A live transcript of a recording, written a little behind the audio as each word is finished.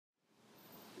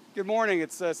Good morning.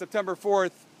 It's September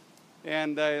 4th,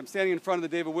 and I'm standing in front of the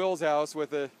David Wills house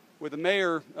with the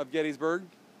mayor of Gettysburg,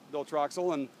 Bill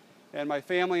Troxel, and my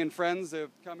family and friends have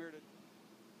come here to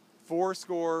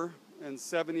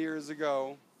 407 years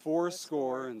ago.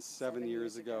 407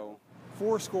 years ago.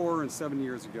 407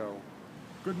 years ago.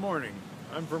 Good morning.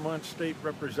 I'm Vermont State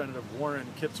Representative Warren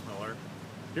Kitzmiller,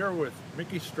 here with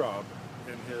Mickey Straub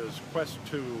in his quest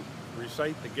to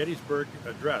recite the Gettysburg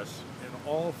Address in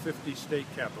all 50 state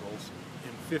capitals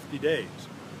in 50 days.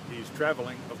 He's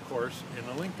traveling, of course, in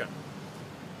a Lincoln.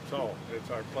 So it's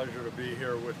our pleasure to be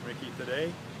here with Mickey today,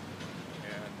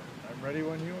 and I'm ready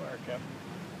when you are, Captain.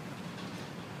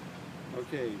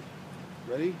 Okay,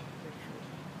 ready?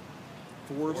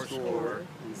 Fourscore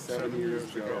and 7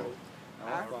 years ago,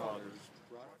 our fathers